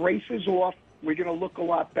think that braces off. We're going to look a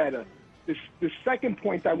lot better. The second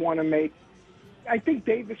point I want to make, I think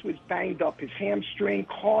Davis was banged up, his hamstring.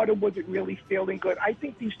 Carter wasn't really feeling good. I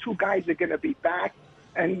think these two guys are going to be back.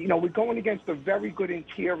 And, we're going against a very good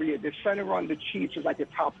interior. The center on the Chiefs is like a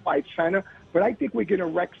top 5 center. But I think we're going to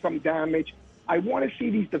wreak some damage. I want to see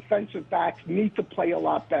these defensive backs need to play a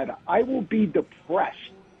lot better. I will be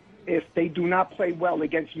depressed if they do not play well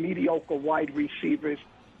against mediocre wide receivers.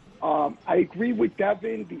 I agree with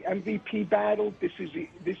Devin, the MVP battle. This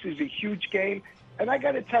is a huge game. And I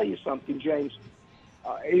got to tell you something, James.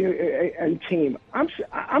 And team, I'm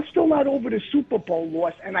still not over the Super Bowl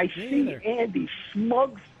loss, and I see Andy's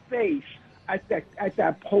smug face at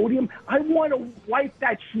that podium. I want to wipe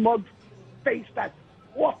that smug face that's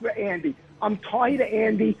off of Andy. I'm tired of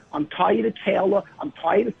Andy. I'm tired of Taylor. I'm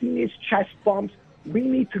tired of seeing his chest bumps. We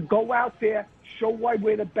need to go out there, show why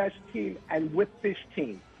we're the best team, and whip this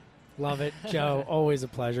team. Love it, Joe. Always a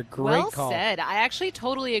pleasure. Great Well call. said. I actually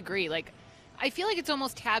totally agree. Like, I feel like it's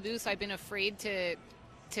almost taboo, so I've been afraid to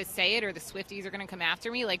say it, or the Swifties are going to come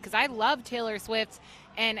after me. Like, because I love Taylor Swift,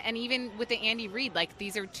 and even with the Andy Reid, like,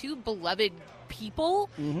 these are two beloved people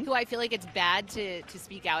who I feel like it's bad to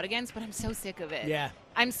speak out against, but I'm so sick of it. Yeah.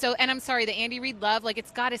 I'm sorry, the Andy Reid love, like,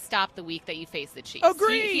 it's got to stop the week that you face the Chiefs.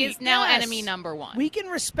 Agreed. He is now Yes. enemy number 1. We can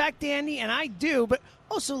respect Andy, and I do, but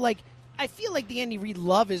also, like, I feel like the Andy Reid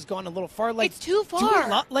love has gone a little far. Like, it's too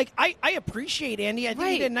far. I appreciate Andy. I think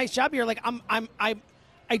Right. he did a nice job here. Like,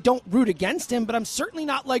 I don't root against him, but I'm certainly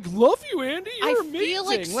not like, love you, Andy. You're I amazing. feel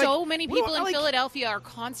like so many people in Philadelphia are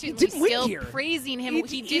constantly didn't win still here. praising him.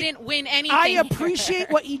 He didn't win anything. I here. appreciate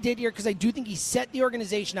what he did here because I do think he set the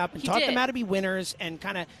organization up and He taught did. them how to be winners and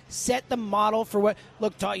kind of set the model for what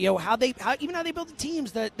how they build the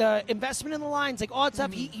teams, the investment in the lines, like all that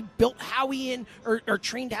stuff. He built Howie in or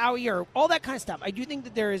trained Howie or all that kind of stuff. I do think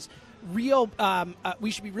that there is real. We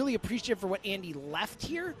should be really appreciative for what Andy left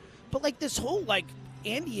here, but like this whole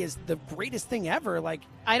Andy is the greatest thing ever. Like,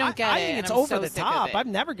 I don't get I it, think and it's I'm over so the sick of top. it. I've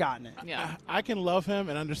never gotten it. Yeah. I can love him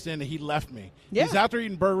and understand that he left me. Yeah. He's out there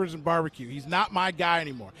eating burgers and barbecue. He's not my guy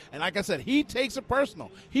anymore. And like I said, he takes it personal.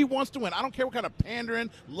 He wants to win. I don't care what kind of pandering,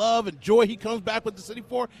 love, and joy he comes back with the city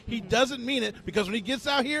for. He doesn't mean it, because when he gets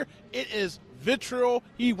out here, it is vitriol.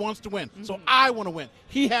 He wants to win. So I want to win.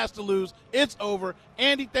 He has to lose. It's over.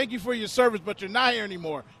 Andy, thank you for your service, but you're not here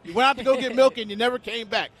anymore. You went out to go get milk and you never came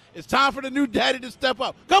back. It's time for the new daddy to step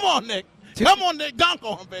up. Come on, Nick. Come on, Nick. Dunk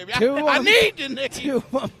on him, baby. I need you, Nick.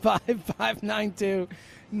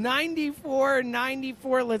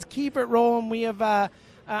 215-592-9494. Let's keep it rolling. We have I'm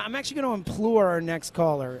actually going to implore our next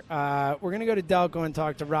caller. We're going to go to Delco and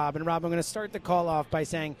talk to Rob. And Rob, I'm going to start the call off by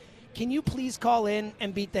saying, can you please call in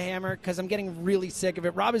and beat the hammer? Because I'm getting really sick of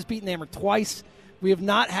it. Rob has beaten the hammer twice. We have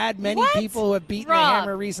not had many people who have beaten the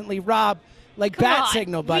hammer recently. Rob, like Come bat on.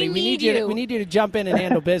 signal, buddy. We need you. We need you to jump in and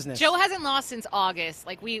handle business. Joe hasn't lost since August.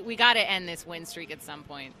 Like, we got to end this win streak at some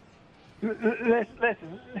point. Listen,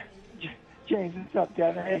 James. What's up,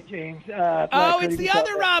 Devin? Hey, James. It's the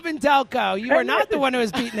other Robin Delco. You are not the one who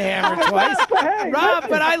has beaten the hammer twice. Rob,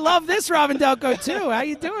 but I love this Robin Delco, too. How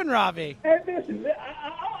you doing, Robbie? Hey, listen,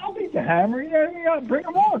 I'll beat the hammer. You know what I mean? I'll bring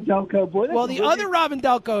them on, Delco, boy. Well, the other Robin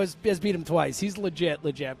Delco has beat him twice. He's legit.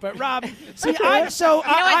 But Rob, see, this Rob sounds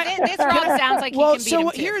like he can beat him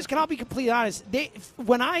too. Can I be completely honest?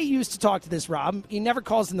 When I used to talk to this Rob, he never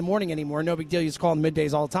calls in the morning anymore. No big deal. He used to call in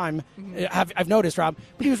middays all the time. I've noticed, Rob.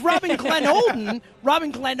 But he was Robin Glenn Olden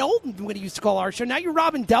when he used to call our show. Now you're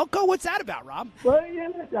Robin Delco? What's that about, Rob? Well, yeah,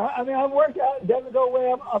 listen, I mean, I've worked out. It doesn't go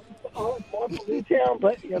away. I'm up from Newtown,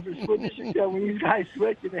 but for school district, when you guys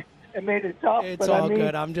switch and made it tough. It's all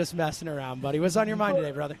good. I'm just messing around, buddy. What's on your mind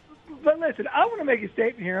today, brother? But listen, I want to make a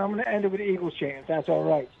statement here. I'm going to end it with the Eagles chants. That's all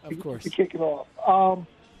right. Of course. To kick it off.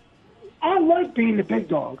 I like being the big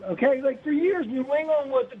dog, okay? Like, for years, New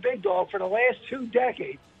England was the big dog for the last 2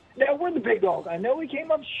 decades. Now, we're the big dog. I know we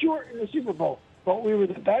came up short in the Super Bowl, but we were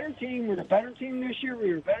the better team. We're the better team this year. We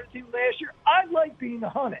were the better team last year. I like being the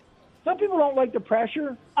hunted. Some people don't like the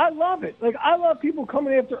pressure. I love it. Like, I love people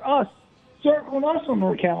coming after us, circling us on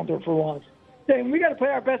their calendar for once, saying we got to play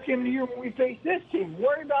our best game of the year when we face this team.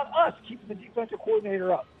 Worry about us keeping the defensive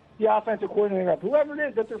coordinator up, the offensive coordinator up, whoever it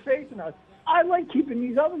is that they're facing us. I like keeping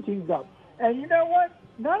these other teams up. And you know what?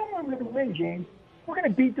 Not only are we going to win, James, we're going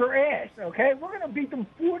to beat their ass, okay? We're going to beat them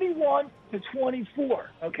 41-24,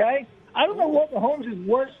 okay? I don't know what Mahomes'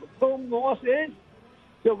 worst home loss is.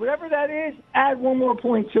 So whatever that is, add one more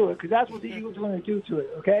point to it, because that's what the Eagles are going to do to it,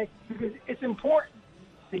 okay? Because it's important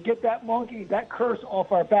to get that monkey, that curse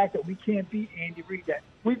off our back that we can't beat Andy Reid. That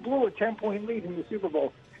we blew a 10-point lead in the Super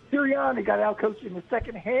Bowl. Sirianni got outcoached in the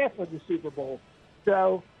second half of the Super Bowl.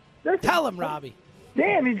 So tell him, Robbie.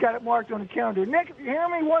 Damn, he's got it marked on the calendar. Nick, if you hear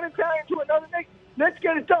me, one Italian to another, Nick, let's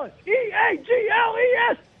get it done.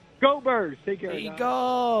 EAGLES. Go Birds. Take care.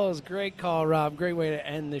 Eagles. Great call, Rob. Great way to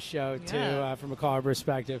end the show, too, from a caller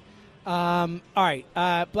perspective. All right,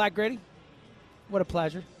 Black Gritty, what a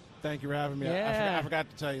pleasure. Thank you for having me. Yeah. I forgot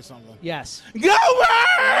to tell you something. Yes. Go Birds!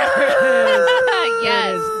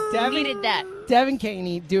 Yes. Needed that. Devin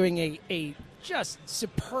Caney doing a just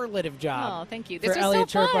superlative job. Oh, thank you. For This was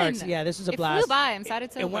Elliot so fun. Turparks. Yeah, this was a It blast. flew by. I'm sad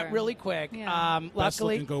it's over. It went really quick. Yeah. Best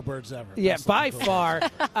Luckily, looking Go Birds ever. yeah, Best by looking Go far.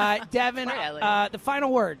 Birds. Devin, the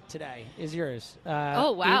final word today is yours.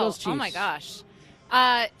 Oh, wow. Eagles, Chiefs. Oh, my gosh.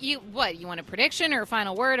 You want a prediction or a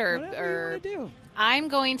final word? Whatever you wanna do. I'm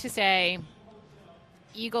going to say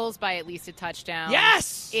Eagles by at least a touchdown.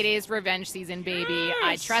 Yes! It is revenge season, baby. Yes!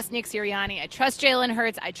 I trust Nick Sirianni. I trust Jalen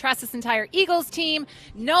Hurts. I trust this entire Eagles team.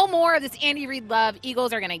 No more of this Andy Reid love.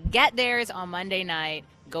 Eagles are going to get theirs on Monday night.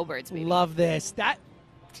 Go Birds, baby. Love this.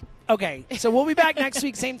 Okay, so we'll be back next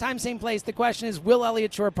week, same time, same place. The question is, will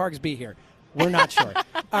Elliott Shore-Parks be here? We're not sure.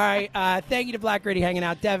 All right, thank you to Black Gritty hanging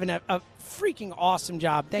out. Devin, a freaking awesome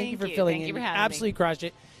job. Thank you for filling in. Thank you for having Absolutely me. crushed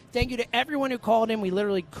it. Thank you to everyone who called in. We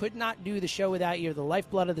literally could not do the show without you. You're the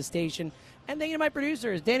lifeblood of the station. And thank you to my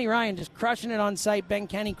producers, Danny Ryan, just crushing it on site. Ben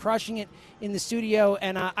Kenny crushing it in the studio.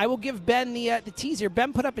 And I will give Ben the tease here.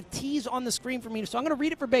 Ben put up a tease on the screen for me, so I'm going to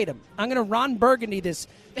read it verbatim. I'm going to Ron Burgundy this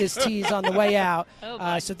tease on the way out.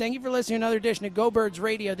 So thank you for listening to another edition of Go Birds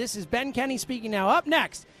Radio. This is Ben Kenny speaking now. Up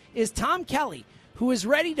next is Tom Kelly, who is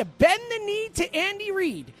ready to bend the knee to Andy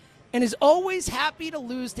Reid and is always happy to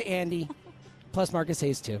lose to Andy, plus Marcus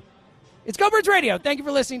Hayes, too. It's Go Birds Radio. Thank you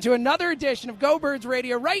for listening to another edition of Go Birds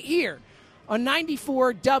Radio right here on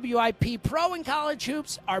 94 WIP. Pro and college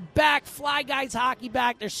hoops are back. Fly Guys hockey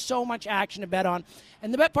back. There's so much action to bet on.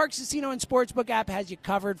 And the BetParx Casino and Sportsbook app has you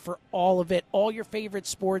covered for all of it. All your favorite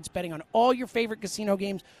sports, betting on all your favorite casino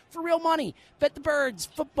games for real money. Bet the Birds,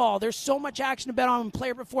 football. There's so much action to bet on.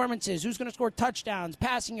 Player performances, who's going to score touchdowns,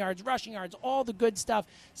 passing yards, rushing yards, all the good stuff.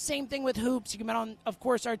 Same thing with hoops. You can bet on, of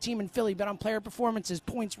course, our team in Philly. Bet on player performances,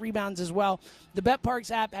 points, rebounds as well. The BetParx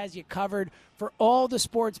app has you covered for all the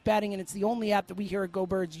sports betting, and it's the only app that we here at Go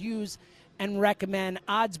Birds use and recommend.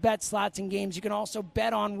 Odds, bets, slots, and games you can also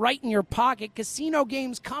bet on right in your pocket. Casino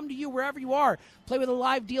games come to you wherever you are. Play with a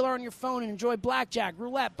live dealer on your phone and enjoy blackjack,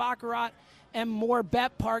 roulette, baccarat, and more.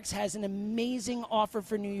 BetParx has an amazing offer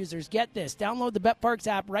for new users. Get this. Download the BetParx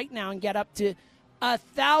app right now and get up to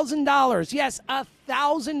 $1,000. Yes,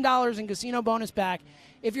 $1,000 in casino bonus back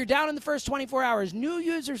if you're down in the first 24 hours. New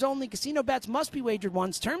users only. Casino bets must be wagered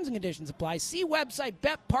once. Terms and conditions apply. See website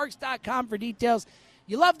betparx.com for details.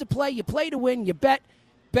 You love to play. You play to win. You bet.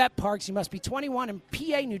 BetParx. You must be 21 in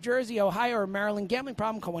PA, New Jersey, Ohio, or Maryland. Gambling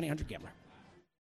problem? Call 1-800-GAMBLER.